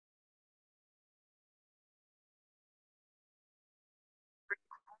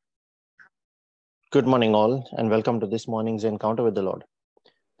Good morning, all, and welcome to this morning's Encounter with the Lord.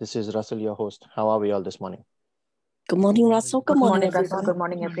 This is Russell, your host. How are we all this morning? Good morning, Russell. Good morning, Russell. everyone. Good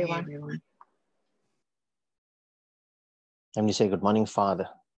morning, everyone. And we say, Good morning, Father.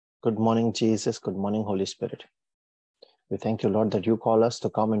 Good morning, Jesus. Good morning, Holy Spirit. We thank you, Lord, that you call us to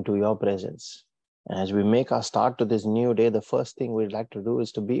come into your presence. And as we make our start to this new day, the first thing we'd like to do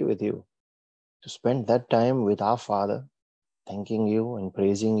is to be with you, to spend that time with our Father, thanking you and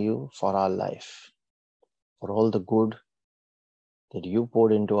praising you for our life, for all the good that you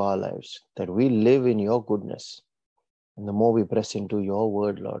poured into our lives, that we live in your goodness. And the more we press into your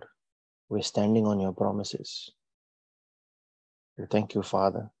word, Lord, we're standing on your promises. We thank you,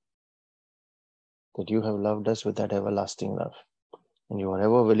 Father, that you have loved us with that everlasting love. And you are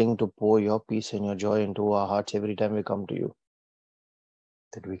ever willing to pour your peace and your joy into our hearts every time we come to you.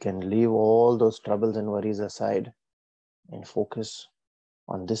 That we can leave all those troubles and worries aside and focus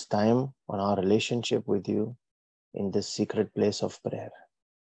on this time, on our relationship with you in this secret place of prayer.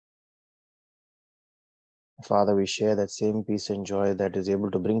 Father, we share that same peace and joy that is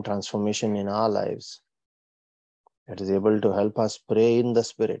able to bring transformation in our lives, that is able to help us pray in the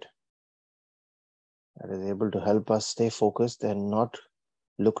Spirit, that is able to help us stay focused and not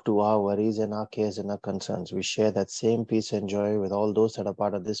look to our worries and our cares and our concerns. We share that same peace and joy with all those that are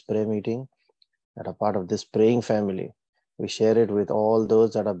part of this prayer meeting, that are part of this praying family. We share it with all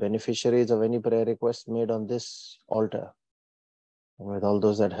those that are beneficiaries of any prayer request made on this altar, and with all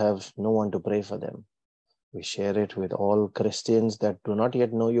those that have no one to pray for them. We share it with all Christians that do not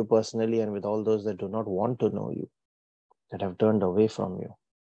yet know you personally, and with all those that do not want to know you, that have turned away from you.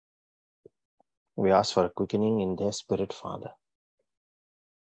 We ask for a quickening in their spirit, Father.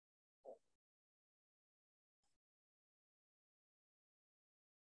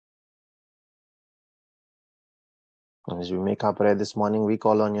 And as we make our prayer this morning, we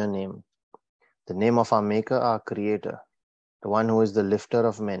call on your name, the name of our Maker, our Creator, the one who is the lifter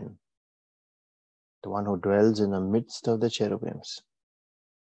of men, the one who dwells in the midst of the cherubims,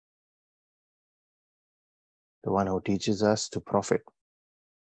 the one who teaches us to profit,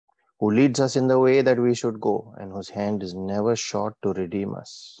 who leads us in the way that we should go, and whose hand is never short to redeem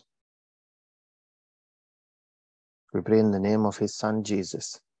us. We pray in the name of his Son,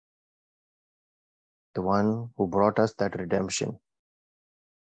 Jesus, the one who brought us that redemption,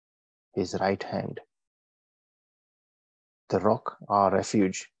 his right hand, the rock, our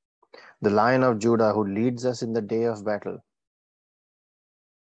refuge, the Lion of Judah who leads us in the day of battle,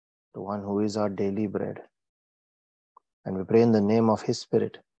 the one who is our daily bread. And we pray in the name of his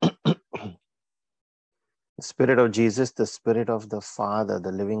Spirit, the Spirit of Jesus, the Spirit of the Father,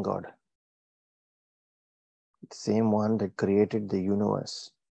 the living God, the same one that created the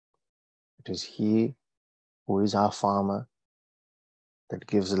universe. It is he who is our farmer, that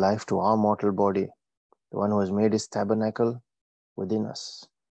gives life to our mortal body, the one who has made his tabernacle within us.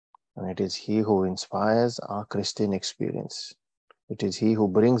 And it is he who inspires our Christian experience. It is he who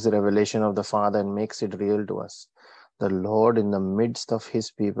brings the revelation of the Father and makes it real to us. The Lord in the midst of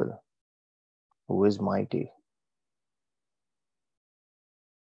his people, who is mighty.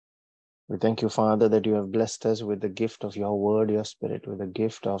 We thank you, Father, that you have blessed us with the gift of your word, your Spirit, with the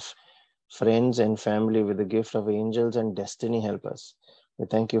gift of friends and family, with the gift of angels and destiny helpers. We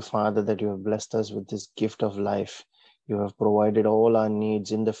thank you, Father, that you have blessed us with this gift of life. You have provided all our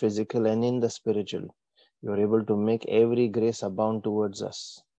needs in the physical and in the spiritual. You are able to make every grace abound towards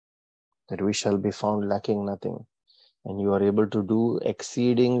us, that we shall be found lacking nothing. And you are able to do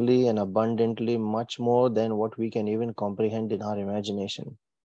exceedingly and abundantly much more than what we can even comprehend in our imagination.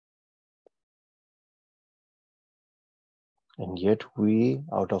 And yet we,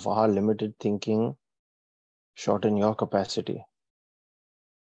 out of our limited thinking, shorten your capacity.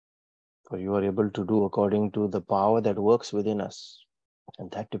 For you are able to do according to the power that works within us.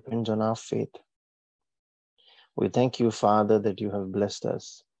 And that depends on our faith. We thank you, Father, that you have blessed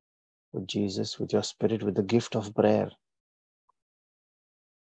us with Jesus, with your Spirit, with the gift of prayer.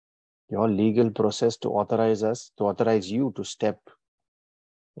 Your legal process to authorize us, to authorize you to step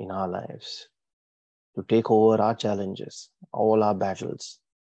in our lives, to take over our challenges, all our battles,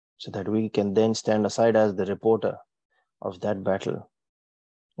 so that we can then stand aside as the reporter of that battle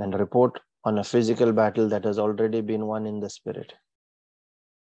and report on a physical battle that has already been won in the Spirit.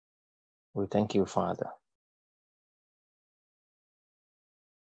 We thank you, Father.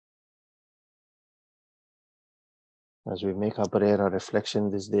 As we make our prayer, our reflection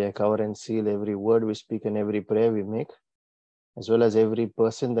this day, I cover and seal every word we speak and every prayer we make, as well as every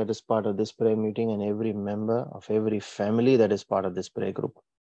person that is part of this prayer meeting and every member of every family that is part of this prayer group,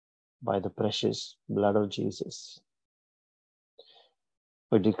 by the precious blood of Jesus.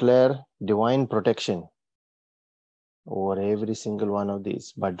 We declare divine protection over every single one of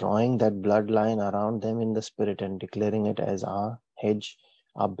these by drawing that bloodline around them in the spirit and declaring it as our hedge,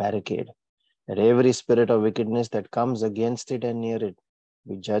 our barricade. That every spirit of wickedness that comes against it and near it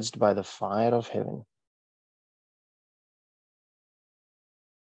be judged by the fire of heaven.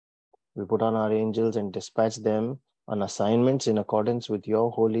 We put on our angels and dispatch them on assignments in accordance with your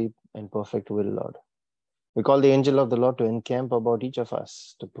holy and perfect will, Lord. We call the angel of the Lord to encamp about each of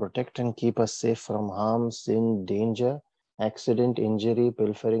us, to protect and keep us safe from harm, sin, danger, accident, injury,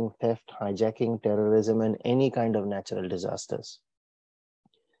 pilfering, theft, hijacking, terrorism, and any kind of natural disasters.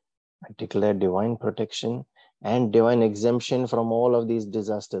 I declare divine protection and divine exemption from all of these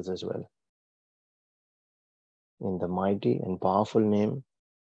disasters as well. In the mighty and powerful name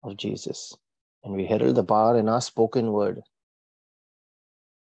of Jesus. And we herald the power in our spoken word.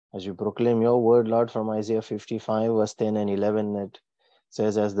 As we proclaim your word, Lord, from Isaiah 55, verse 10 and 11, it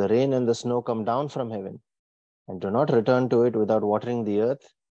says, as the rain and the snow come down from heaven, and do not return to it without watering the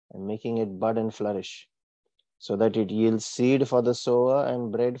earth and making it bud and flourish, so that it yields seed for the sower and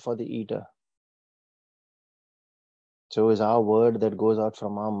bread for the eater. So is our word that goes out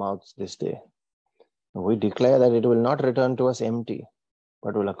from our mouths this day. We declare that it will not return to us empty,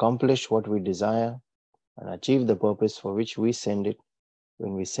 but will accomplish what we desire and achieve the purpose for which we send it,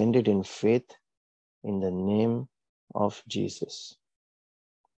 when we send it in faith in the name of Jesus.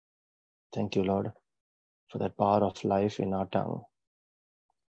 Thank you, Lord, for that power of life in our tongue.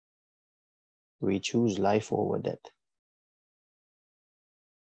 We choose life over death.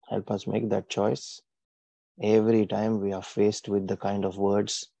 Help us make that choice every time we are faced with the kind of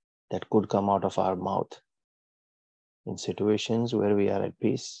words that could come out of our mouth. In situations where we are at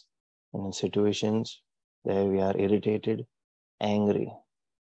peace, and in situations where we are irritated, angry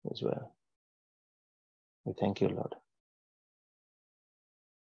as well. We thank you, Lord.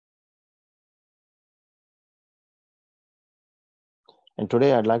 And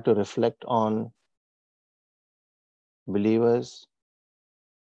today I'd like to reflect on believers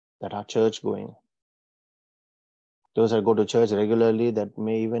that are church going. Those that go to church regularly, that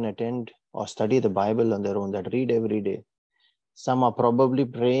may even attend or study the Bible on their own, that read every day. Some are probably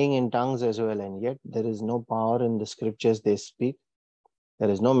praying in tongues as well, and yet there is no power in the scriptures they speak. There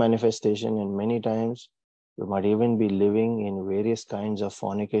is no manifestation, and many times we might even be living in various kinds of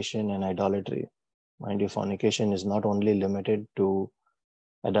fornication and idolatry. Mind you, fornication is not only limited to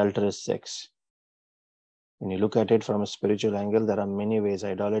adulterous sex. When you look at it from a spiritual angle, there are many ways.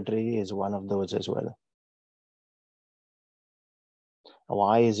 Idolatry is one of those as well.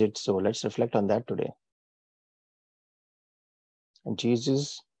 Why is it so? Let's reflect on that today. And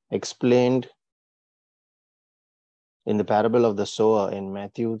Jesus explained in the parable of the sower in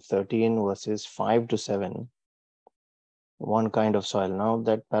Matthew 13, verses 5 to 7, one kind of soil. Now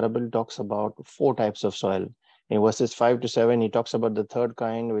that parable talks about 4 types of soil. In verses 5 to 7, he talks about the third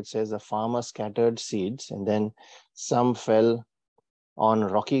kind, which says the farmer scattered seeds, and then some fell on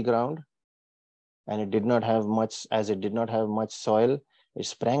rocky ground, and it did not have much soil, it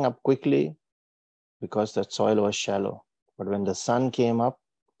sprang up quickly because that soil was shallow. But when the sun came up,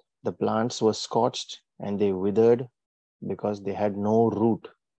 the plants were scorched and they withered because they had no root.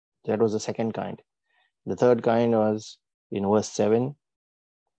 That was the second kind. The third kind was in verse 7,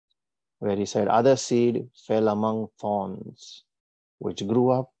 where he said, other seed fell among thorns, which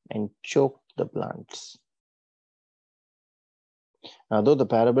grew up and choked the plants. Now, though the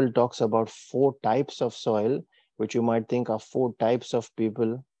parable talks about 4 types of soil, which you might think are 4 types of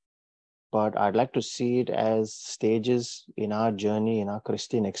people, but I'd like to see it as stages in our journey, in our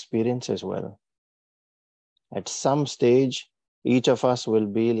Christian experience as well. At some stage, each of us will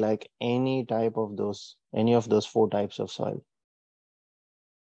be like any of those 4 types of soil.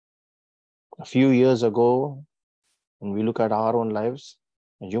 A few years ago, when we look at our own lives,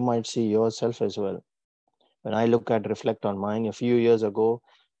 and you might see yourself as well. When I reflect on mine, a few years ago,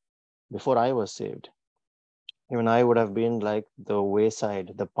 before I was saved, even I would have been like the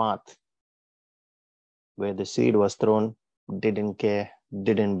wayside, the path, where the seed was thrown, didn't care,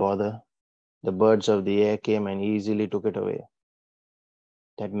 didn't bother. The birds of the air came and easily took it away.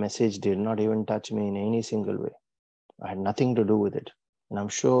 That message did not even touch me in any single way. I had nothing to do with it. And I'm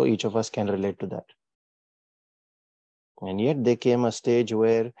sure each of us can relate to that. And yet there came a stage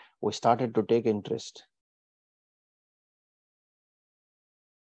where we started to take interest.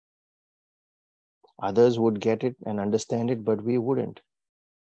 Others would get it and understand it, but we wouldn't.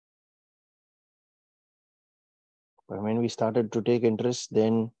 But when we started to take interest,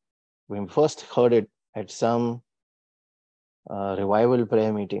 then we first heard it at some revival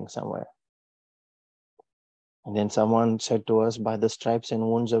prayer meeting somewhere. And then someone said to us, by the stripes and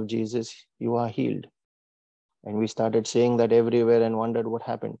wounds of Jesus, you are healed. And we started saying that everywhere and wondered what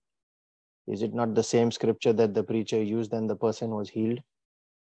happened. Is it not the same scripture that the preacher used and the person was healed?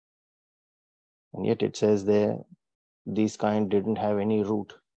 And yet it says there, these kind didn't have any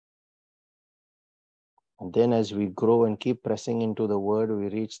root. And then as we grow and keep pressing into the word, we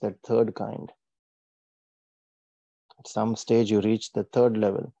reach that third kind. At some stage, you reach the third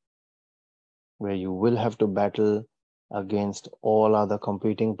level, where you will have to battle against all other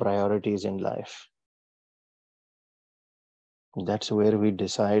competing priorities in life. That's where we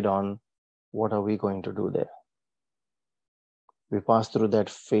decide on what are we going to do there. We pass through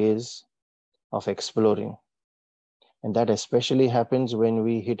that phase of exploring. And that especially happens when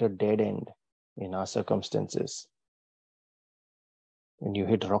we hit a dead end in our circumstances. When you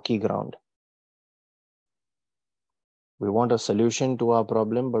hit rocky ground. We want a solution to our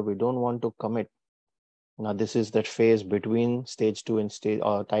problem, but we don't want to commit. Now, this is that phase between stage 2 and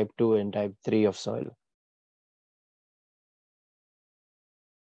type 2 and type 3 of soil.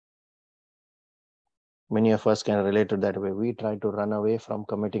 Many of us can relate to that way. We try to run away from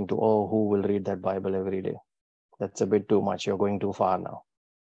committing to, oh, who will read that Bible every day? That's a bit too much. You're going too far now.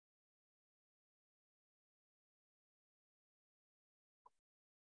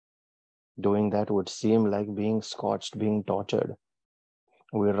 Doing that would seem like being scorched, being tortured.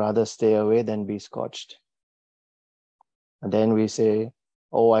 We'd rather stay away than be scorched. And then we say,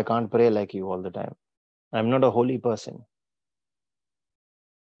 oh, I can't pray like you all the time. I'm not a holy person.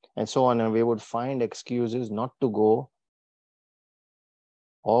 And so on. And we would find excuses not to go,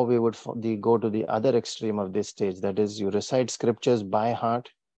 or we would go to the other extreme of this stage. That is, you recite scriptures by heart,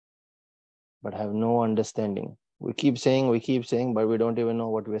 but have no understanding. We keep saying, but we don't even know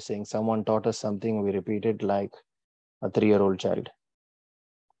what we're saying. Someone taught us something, we repeat it like a 3-year-old child.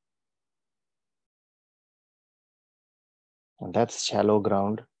 And that's shallow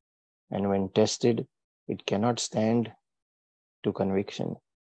ground. And when tested, it cannot stand to conviction.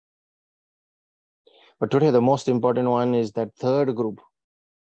 But today, the most important one is that third group,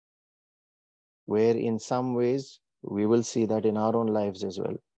 where in some ways, we will see that in our own lives as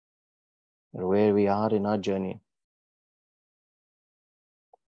well, where we are in our journey.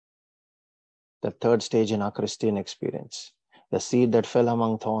 The third stage in our Christian experience, the seed that fell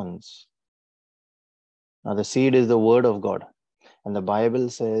among thorns. Now, the seed is the word of God. And the Bible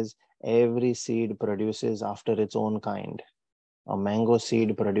says every seed produces after its own kind. A mango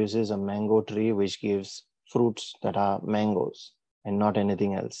seed produces a mango tree which gives fruits that are mangoes and not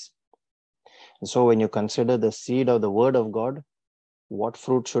anything else. And so when you consider the seed of the word of God, what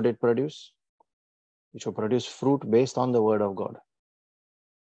fruit should it produce? It should produce fruit based on the word of God.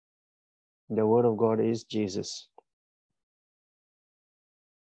 The word of God is Jesus.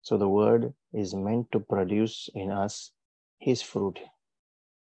 So the word is meant to produce in us his fruit,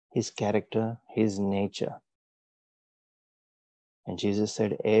 his character, his nature. And Jesus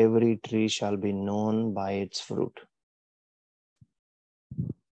said, every tree shall be known by its fruit.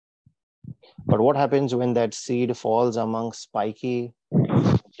 But what happens when that seed falls among spiky,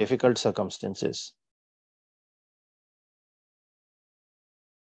 difficult circumstances?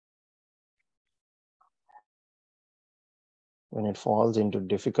 When it falls into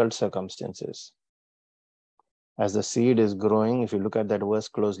difficult circumstances. As the seed is growing, if you look at that verse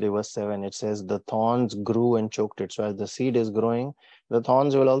closely, verse 7, it says, the thorns grew and choked it. So as the seed is growing, the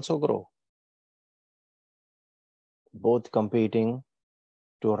thorns will also grow. Both competing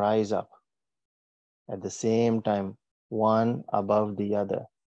to rise up at the same time, one above the other.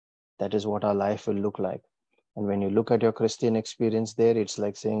 That is what our life will look like. And when you look at your Christian experience there, it's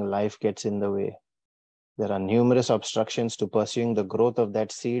like saying life gets in the way. There are numerous obstructions to pursuing the growth of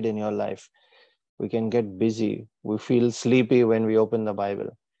that seed in your life. We can get busy. We feel sleepy when we open the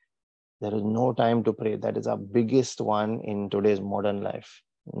Bible. There is no time to pray. That is our biggest one in today's modern life.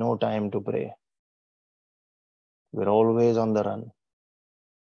 No time to pray. We're always on the run.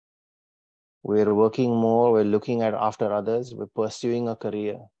 We're working more. We're looking after others. We're pursuing a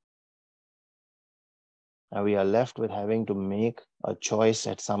career. And we are left with having to make a choice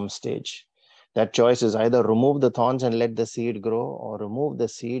at some stage. That choice is either remove the thorns and let the seed grow, or remove the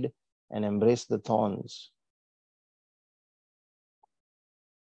seed and embrace the thorns.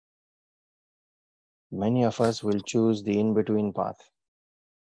 Many of us will choose the in-between path.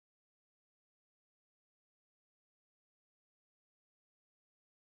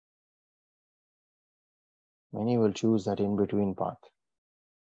 Many will choose that in-between path.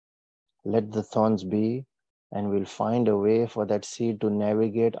 Let the thorns be, and we'll find a way for that seed to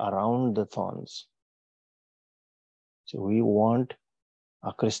navigate around the thorns. So we want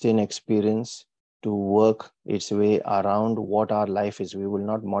our Christian experience to work its way around what our life is. We will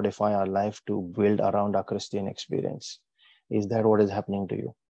not modify our life to build around our Christian experience. Is that what is happening to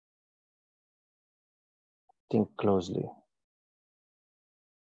you? Think closely.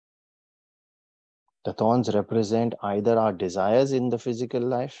 The thorns represent either our desires in the physical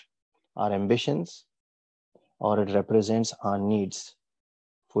life, our ambitions, or it represents our needs,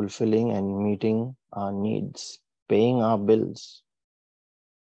 fulfilling and meeting our needs, paying our bills,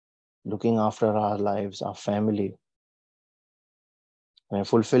 looking after our lives, our family. When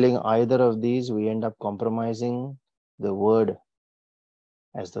fulfilling either of these, we end up compromising the word,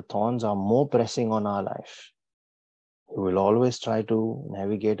 as the thorns are more pressing on our life. We will always try to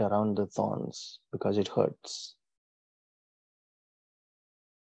navigate around the thorns because it hurts.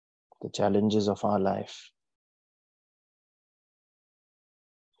 The challenges of our life.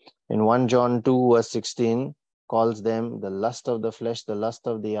 In 1 John 2 verse 16, calls them the lust of the flesh, the lust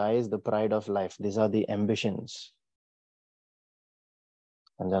of the eyes, the pride of life. These are the ambitions.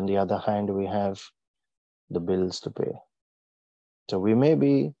 And on the other hand, we have the bills to pay. So we may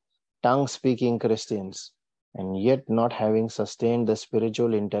be tongue-speaking Christians and yet not having sustained the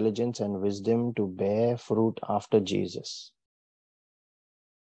spiritual intelligence and wisdom to bear fruit after Jesus.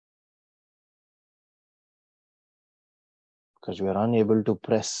 Because we are unable to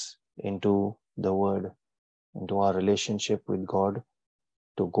press into the word, into our relationship with God,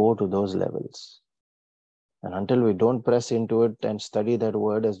 to go to those levels. And until we don't press into it and study that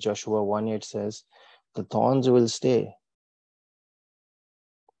word, as Joshua 1:8 says, the thorns will stay.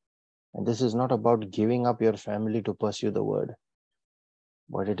 And this is not about giving up your family to pursue the word,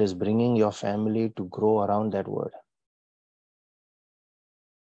 but it is bringing your family to grow around that word.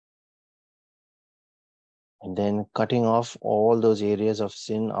 And then cutting off all those areas of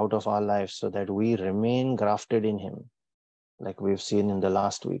sin out of our lives so that we remain grafted in Him, like we've seen in the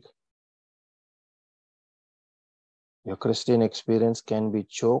last week. Your Christian experience can be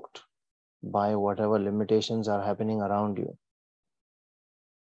choked by whatever limitations are happening around you.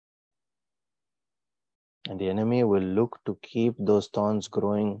 And the enemy will look to keep those thorns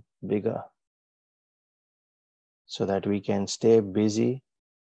growing bigger so that we can stay busy,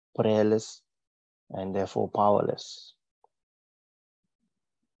 prayerless, and therefore powerless.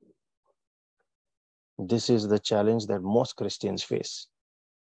 This is the challenge that most Christians face.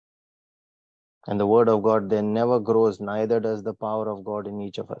 And the word of God then never grows, neither does the power of God in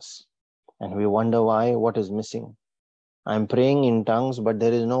each of us. And we wonder why, what is missing. I'm praying in tongues, but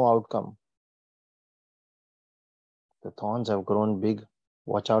there is no outcome. The thorns have grown big.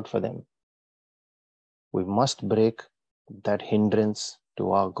 Watch out for them. We must break that hindrance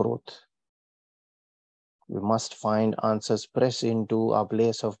to our growth. We must find answers, press into our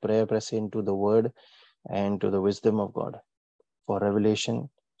place of prayer, press into the word and to the wisdom of God for revelation,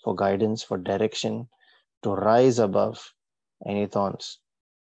 for guidance, for direction, to rise above any thorns.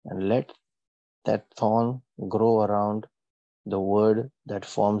 And let that thorn grow around the word that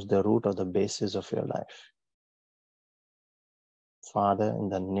forms the root or the basis of your life. Father, in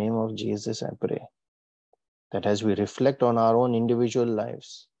the name of Jesus, I pray that as we reflect on our own individual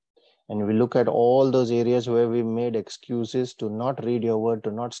lives and we look at all those areas where we made excuses to not read your word,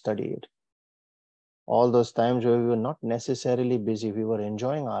 to not study it, all those times where we were not necessarily busy, we were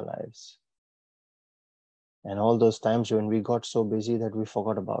enjoying our lives, and all those times when we got so busy that we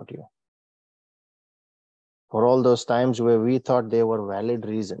forgot about you. For all those times where we thought they were valid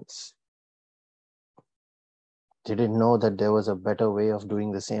reasons, didn't know that there was a better way of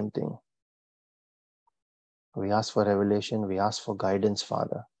doing the same thing. We ask for revelation, we ask for guidance,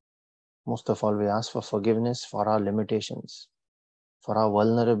 Father. Most of all, we ask for forgiveness for our limitations, for our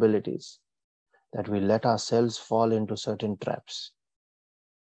vulnerabilities, that we let ourselves fall into certain traps.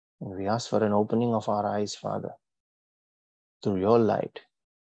 And we ask for an opening of our eyes, Father, through your light,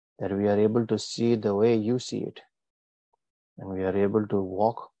 that we are able to see the way you see it. And we are able to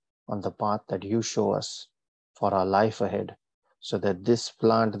walk on the path that you show us for our life ahead, so that this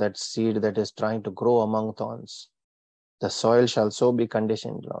plant, that seed that is trying to grow among thorns, the soil shall so be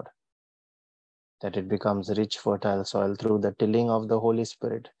conditioned, Lord, that it becomes rich, fertile soil through the tilling of the Holy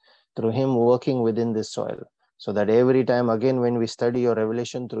Spirit, through Him working within this soil, so that every time again when we study your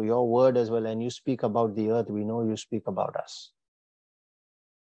revelation through your word as well, and you speak about the earth, we know you speak about us.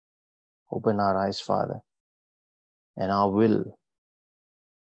 Open our eyes, Father, and our will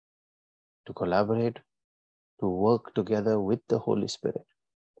to collaborate, to work together with the Holy Spirit,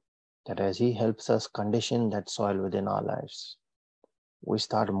 that as He helps us condition that soil within our lives, we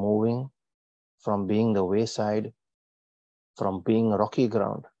start moving from being the wayside, from being rocky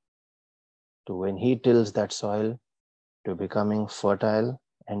ground, to when He tills that soil, to becoming fertile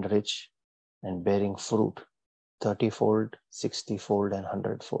and rich and bearing fruit 30-fold, 60-fold, and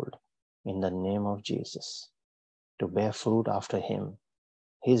 100-fold in the name of Jesus, to bear fruit after him,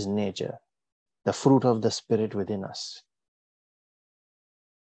 his nature, the fruit of the Spirit within us.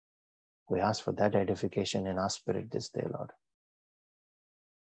 We ask for that edification in our spirit this day, Lord.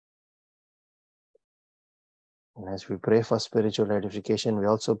 And as we pray for spiritual edification, we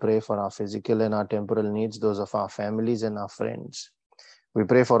also pray for our physical and our temporal needs, those of our families and our friends. We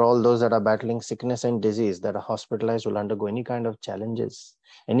pray for all those that are battling sickness and disease, that are hospitalized, will undergo any kind of challenges,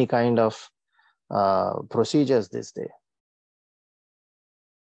 any kind of procedures this day.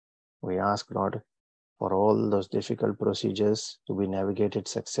 We ask, Lord, for all those difficult procedures to be navigated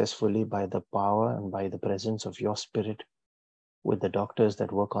successfully by the power and by the presence of your Spirit with the doctors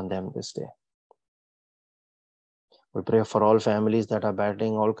that work on them this day. We pray for all families that are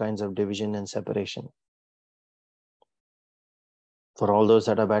battling all kinds of division and separation. For all those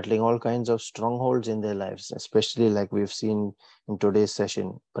that are battling all kinds of strongholds in their lives, especially like we've seen in today's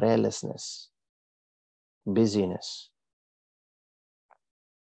session, prayerlessness, busyness.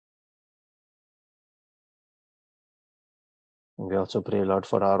 We also pray, Lord,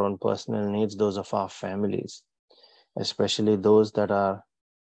 for our own personal needs, those of our families, especially those that are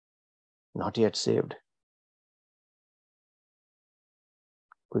not yet saved.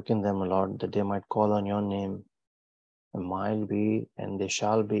 Quicken them, Lord, that they might call on your name, and might be, and they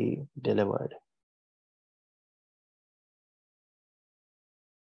shall be delivered.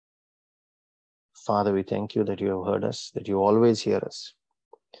 Father, we thank you that you have heard us, that you always hear us.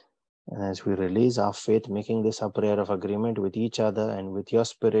 And as we release our faith, making this a prayer of agreement with each other and with your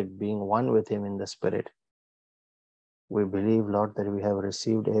Spirit, being one with him in the Spirit, we believe, Lord, that we have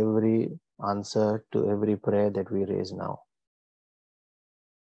received every answer to every prayer that we raise now.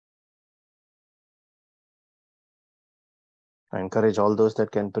 I encourage all those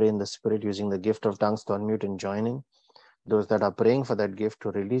that can pray in the Spirit using the gift of tongues to unmute and join in. Those that are praying for that gift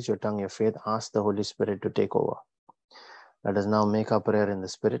to release your tongue, your faith, ask the Holy Spirit to take over. Let us now make our prayer in the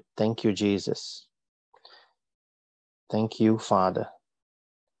Spirit. Thank you, Jesus. Thank you, Father.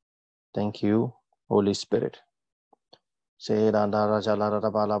 Thank you, Holy Spirit.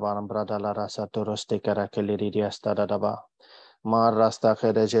 Mar rasta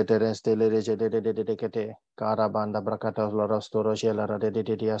khere jeteres telere jededededekete karabanda brakatos lorostoro jelara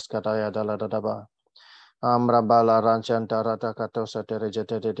dededias kataya daladaba amra bala ranchanta ratakatos atere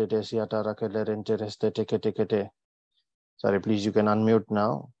jetededes yatara kelerinteres tetekete. Sorry, please, you can unmute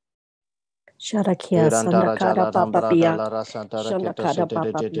now. Sharakia Sandakara Papapia Shandakara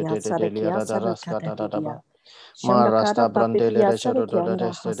Papapia Sarakia Sarakadadia Shandakara Papapia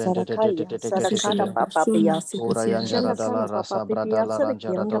Sarakianda Hasarakaya Sarakara Papapia Shandakara Papapia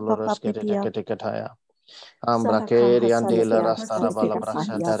Sarakianda Papapia Ambrakeri andela rastara bala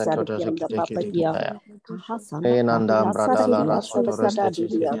brasanta Sarakianda Papapia Hasana Enandam bradala Sarakia rasotoroste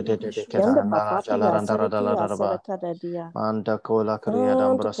Yanda ketandala Papapia jalarandara Sarakia dalaraba Sarakadadia anda kola kriya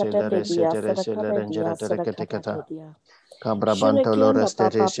dambrasile resetere Sarakadadia silere ketekata Sarakadadia kabra bantolo Shanakianda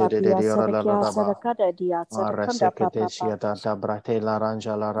restere papa shere papia diora la sarakia raba sarakada dia sarakanda arasekete papa. siata tabrate la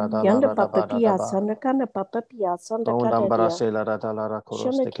ranjala radala Yanda papa radaba pia radaba sanakanda papa pia sandakada dia. ondambrasela radala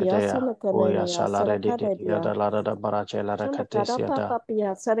rakuroste Shanakia ketea oya sanakanania shalare sarakada ditia dia. dalara barachela Shandakada rekatesiata papa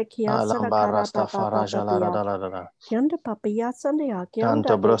pia sarakia alamba sarakada rasta papa papa farajala pia. radala Yanda papa ya sandia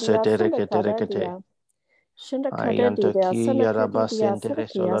tanto kyanda dia brosete sandakada rekete dia. Shandakada Ayanta dia ki sarakada yaraba dia sentere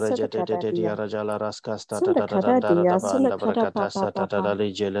sarakia solara jete sarakada dia. yarajala raskasta Sandakada tatarandara dia dabanda sanakada brakata papa papa.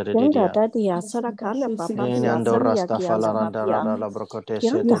 satatara jelere Yanda dia. dadia sarakanda papa pia Enando sandia rasta kyanda falarandara papia. dala brokote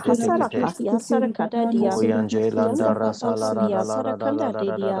Kianda sete hasara tekete. katia sara kadadia. Oyanje Kianda landara papa salara papia dala sara dala kanda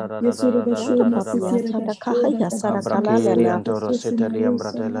dedia. Kianda dala papia sara kahaya sara Abrakeri kalalana. antoro seteliam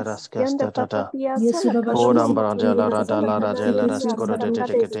bratela Kianda raskasta papa tata. pia sara Kodam kadadia. brajala Sara radala rajala kadadia raskoro sara tekete.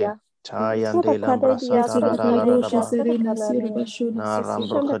 kadadia. Sara Chayande lambra kadadia satara sara dala kadadia radaba. sara kanania. Na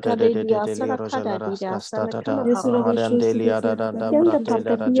Shanda rambrukete kadadia de sara rojala kadadia raskasta sara kanda tata. papa. Arandelia da Kianda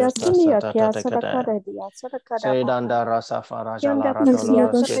bratela papa pia rajasta sinia kia satata sara kadaya. kadadia sara kada papa. Seydanda rasa farajala Kianda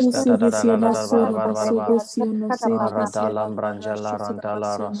kadia ratoloros sara kesta kadadia sara barbaraba. kadadia sara kada papa. Aradalam branjala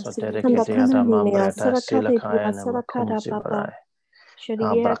rantala Kanda rasoterekete kanania adamambreta sarakada dia silakayana sarakada makumsi papa. barai.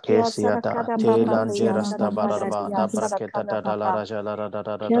 Sharia kia Abrakesiata sarakada papa telan pia jerasta sarakada baraba dia da braketa sarakada dadala papa. rajala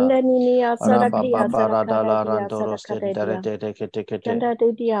radadada. Kanda ninia sarakia Rababara sarakada dala dia rantoros sarakada dia. kenterete tekete. Kanda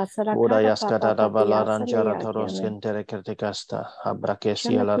de dia Uda sarakada papa yaskata da papia balaran sania jaratoros kiana. kenterekete kasta.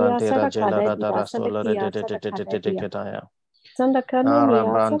 Abrakesi Shana kia alarantera jela sarakada dia radara sola sarakia sarakada dia. rededededededededaya. Sanda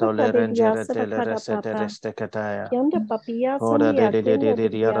Kanania, Arambranto Sadaka de Dia, lerengere Sadakada teleresete Papa, restekataya. Yanda Papia, Oda Sandia, de Kenda de Dia,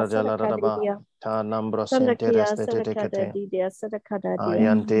 diara Sadaka de jalaraba. Dia, Ta nambro Sandakia, sentereste Sadakada tetekete. de Dia, Sadakada Dia,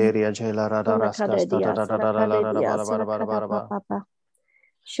 Ayanteria jelarada Sandakada raskasta da Dia, da da da da Sadakada da da Dia, bara bara bara Sadakada bara bara. Papa,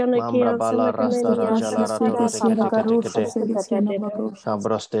 Mambra Shanakia, bala rasta Sandakanania, rajalara Sadakada toro teke Papa, teke Papa, teke te. Sadakada,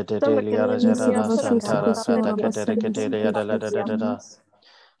 Kabroste te te liara Sandakanania, jarara Sadakada santara Papa, rata kete Papa, rekete liara da da da Sadakada, da da.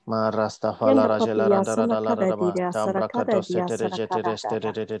 Ma rasta fala Yanda rajelara Papia, da da da la da Sanakada da ba. Dia, Tambra Sadakada kadoste Dia, te rejete Sadakada reste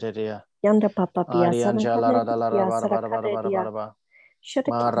de Dada, de de de de. Yanda Papia, Arian Sadakada jalara da la da Dia, bara bara bara Sadakada bara Dia, bara ba.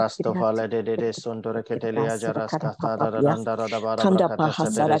 Ma rasto Shatakiria, fale de de sondore kete lia jaras Sadakada kasta da da Papia, da da da bara bara Kanda kata se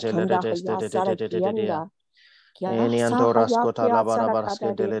de Pahasara, rejele de Kanda de de de de Hayasara, de de de de. Kianda, Kiara Enianto Sahaya, raskota la Kia bara bara Sarakada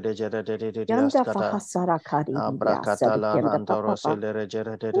skede de le de jere de de de de Yanda askata. Fahasara Kadiria, Abrakata la Sadakianda randoro Papa, selere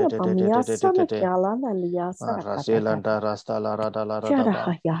jere de de de de de Pamia de de de de de. Sanakiala, Lia Sarakada, Rasilanda rasta la rada la rada Shara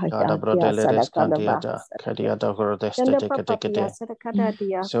ba. Kada Haya, Kia brodeleres Sarakada kantiata. Bahasara, Kadiata grodeste Yanda teke Papa teke Pia te. Sarakada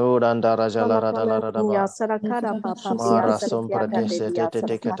dia. Suranda raja la rada la rada Sanakana ba. Sarakada Papa Pia Mara Sarakiaka de sompradese dia te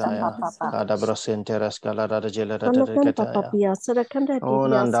te Sarakada teketaya. Papa. Kada brosenteres kala rada jele rada Sanakan Papa teketaya. Pia Sarakanda dia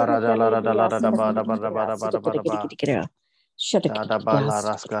Unanda rada la Sarakada rada la dia rada ba da Sarakada ba da ba dia da ba da ba da ba. Sarakada Tada ba Shatakia la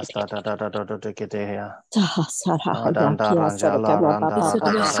raskasta da da da da da tekete ya. Taha Sarahaya Adanda Kia ranja la Sarakana randa Papa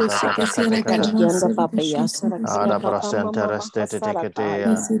rada da Papa da da da da katekata. Sarakianda Papa Ya Sarakada Ada Papa Mama brasenter estete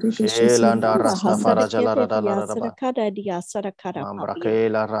Mahasarakaya teketea. Shelanda Yanda rasta farajala Hasarakete rada la dia rada ba. Sarakada dia Sarakada Papia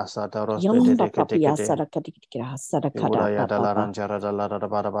Mambrakela rasta taroste Yamba tete Papia tekete. Sarakadikira Sarakada Uraya da la Papa ranja rada la rada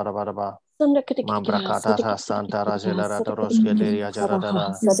ba da ba da ba da ba. Sandakadikira Mambrakata santa Sadakadikira rajela rada roske Sadakadikira leria jara da Saraha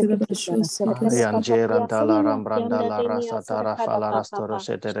da. Sadakadikira Sarakada Papa Ayanje Pia randa la Samia rambranda Yanda la Denia rasta tara Sarakada fala Papa rasto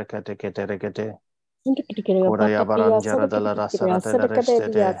rosete rekete kete rekete. Sandakadikira Kuraya Papa Pia baranja rada la rasta Sadakadikira rada la Sadakadadia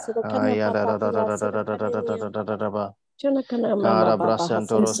restete. Sadakana Ayada Papa da da da Pia da da da da da da Sadakadania da da da da ba. Chanakana Mama Kara Baba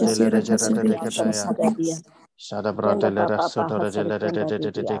brasanto Hasarakia roste le rejete Sadakadadia rekete. Sadakadadia Shada Yanda bratele Papa resto torre jele de de Hasarakianda de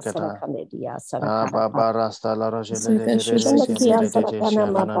de de de Dia kata. Sarakanadia Sarakada Baba Papa rasta la roje le de de de de de Shanakia de de de Sarakana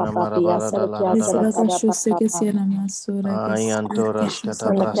shana na Mapa na mara Pia bara da la Sarakia ra da da. Sarakada Papa Ayanto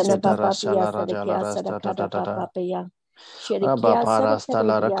raskata Sanakana brastita Papa rasha Pia la raja la Sarakia rasta da da Sarakada da da. Papa Pia Shirikia Baba rasta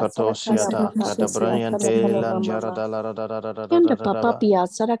la Sarakadia rakato Sarakada siata Papa kada Pia branyante Sanakana lanjara Mama da la ra da da da da da da Yanda da da Papa ba. Pia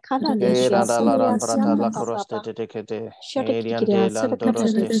Sarakada Dia Era da la Samia rambrata Sianda la Papa koroste de de kete. Shatakiria Eriante Sarakada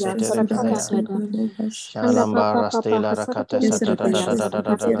landoroste Dia se te Sarakada rekaya. Dada Anda Shalamba Papa raste Papa la rakate Hasarakia sa da da da Sarakada da da da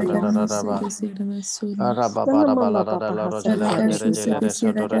da Sarakada da da Dia da da da ba. Sana Mama Papa Hasarakada Dia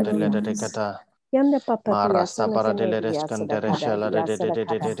Sarakada Yanda Papa Pia Marasta para Sanakana dileres Dia cantere Sarakada shela de Dia de de de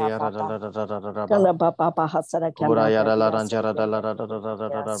de Sarakada de de Papa yara da da da da da da da ba. Kanda Papa Ura Hasarakanda yara la Dia ranjara da la Sarakanda da da da da da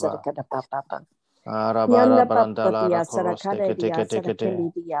da Dia da ba. Sarakada Papa Arabara Yanda baranda Papa la Pia rakoros de Sarakada kete Dia kete kete.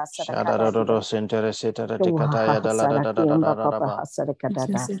 Sarakali Dia Shada Sarakada da da Dia da sentere seta da Ruha tekata ya da la da da da da da Hasarakiamba da da Papa ba. Hasarakada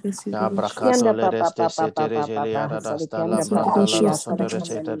Abrakato Yanda le Papa reste Papa setere Papa jeli Papa yara da sta la Hasarakianda Papa brata la Pia rosontere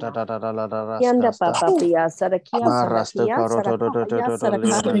seta da Sarakanda da da da la da Yanda raskasta. Papa Pia Sarakia Marasta Sarakia karoto do do do Sarakaya do do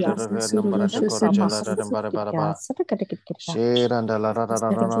liara Sarakadia jara number de Yanda koro Papa jala da bara bara Hasarakia ba. Sarakadikita Shiranda la da da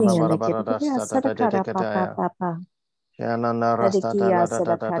da da da da bara bara da sta da da de de Sarakara kata Papa ya. Papa Shana na rasta da Sadikia la da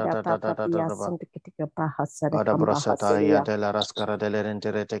da da da Sarakada da da da Papa da da Pia da ba. Santikitika Paha Ada Sarakamba brosata ya Hasaria de la raskara de le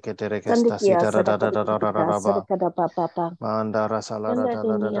rentere te ke te re ke sta si Sandikia da da da da da da da da Sarakadikita da ba. Sarakada Papa Manda rasa la da Yanda da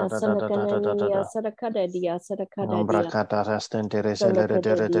da da da Dinia da da da da da da da Sanakanania da. Sarakada Dia Sarakada Ambra Dia kata rastentere se le re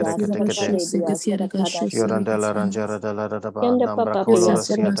de Sanakada re de re Dia ke te ke te. Sarakada Dia Sarakada Dia Yoranda la ranjara de la da da ba. Yanda Nambra Papa kolo Pia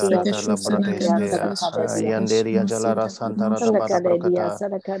rasiata Sarakia rata la Sarakia brateste ya. Sarakada Dia Yanderi ya jala rasanta ra da ba da Sandakadedia, brokata.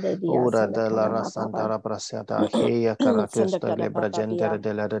 Sadakadedia, Ura de la Sandakana rasanta Baba, ra prasiata. Heya karakusta Sandakana le Baba brajentere Bia,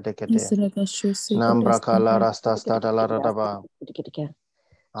 de la de ke te. Nambra kala rasta sta da la da ba.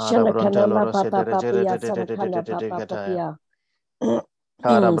 Ada Shandakana brontelo Baba rosete Baba jere Bia, de de de de de de Sadakana de de Baba ketaya. Bia,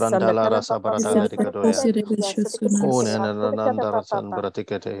 Ada brontela Sandakana rasa Baba barata Bia, le dikatoya. Sadakadedia, Une Sadakadedia, na Sadakana nandara san Baba,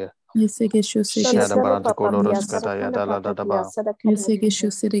 bratikete. Shada Shandakana baranta Baba Bia, koloros kataya Sadakana da la da Baba da Bia, ba. Sadakadedia,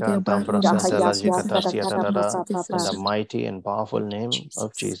 Kantam brasantela Dahayakia, jikatasia da Sadakana da da. Baba In Baba, the mighty and powerful name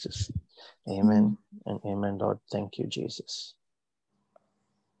of Jesus. Jesus. Amen and amen, Lord. Thank you, Jesus.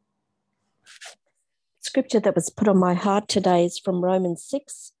 Scripture that was put on my heart today is from Romans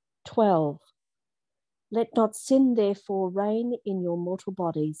 6:12. Let not sin therefore reign in your mortal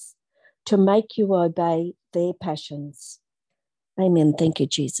bodies to make you obey their passions. Amen. Thank you,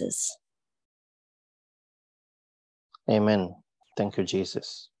 Jesus. Amen. Thank you,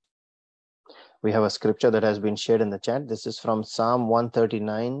 Jesus. We have a scripture that has been shared in the chat. This is from Psalm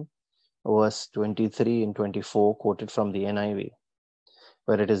 139, verse 23 and 24, quoted from the NIV,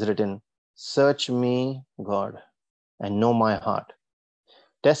 where it is written, "Search me, God, and know my heart.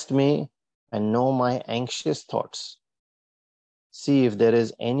 Test me and know my anxious thoughts. See if there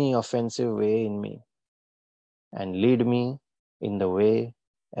is any offensive way in me, and lead me in the way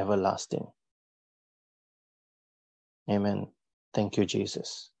everlasting. Amen. Thank you,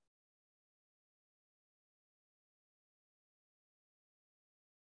 Jesus.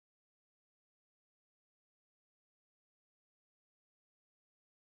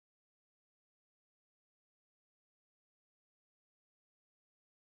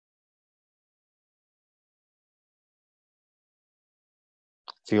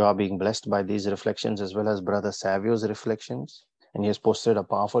 If you are being blessed by these reflections as well as Brother Savio's reflections, and he has posted a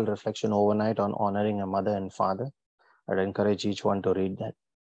powerful reflection overnight on honoring a mother and father, I'd encourage each one to read that.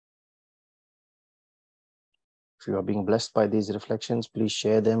 If you are being blessed by these reflections, please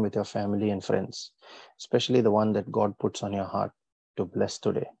share them with your family and friends, especially the one that God puts on your heart to bless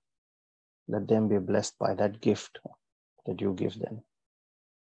today. Let them be blessed by that gift that you give them.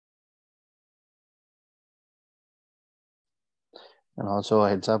 And also a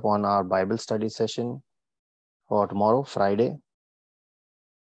heads up on our Bible study session for tomorrow, Friday.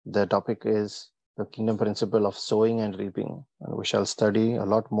 The topic is the kingdom principle of sowing and reaping. And we shall study a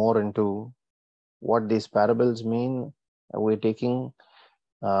lot more into what these parables mean. We're taking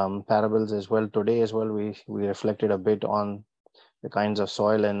parables as well. Today as well, we reflected a bit on the kinds of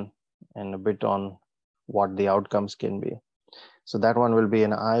soil and a bit on what the outcomes can be. So that one will be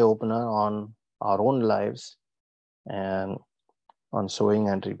an eye-opener on our own lives and on sowing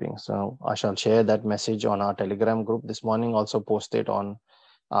and reaping. So I shall share that message on our Telegram group this morning, also post it on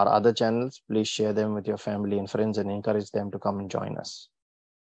our other channels. Please share them with your family and friends and encourage them to come and join us.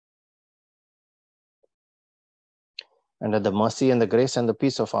 And that the mercy and the grace and the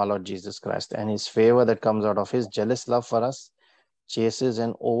peace of our Lord Jesus Christ and his favor that comes out of his jealous love for us chases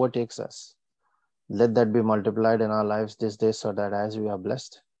and overtakes us. Let that be multiplied in our lives this day, so that as we are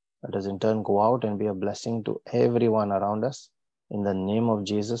blessed, let us in turn go out and be a blessing to everyone around us in the name of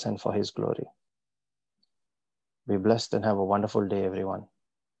Jesus and for his glory. Be blessed and have a wonderful day, everyone.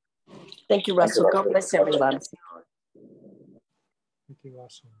 Thank you, Russell. God bless everyone. Thank you,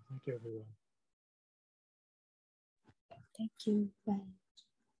 Russell. Thank you, everyone. Thank you. Bye.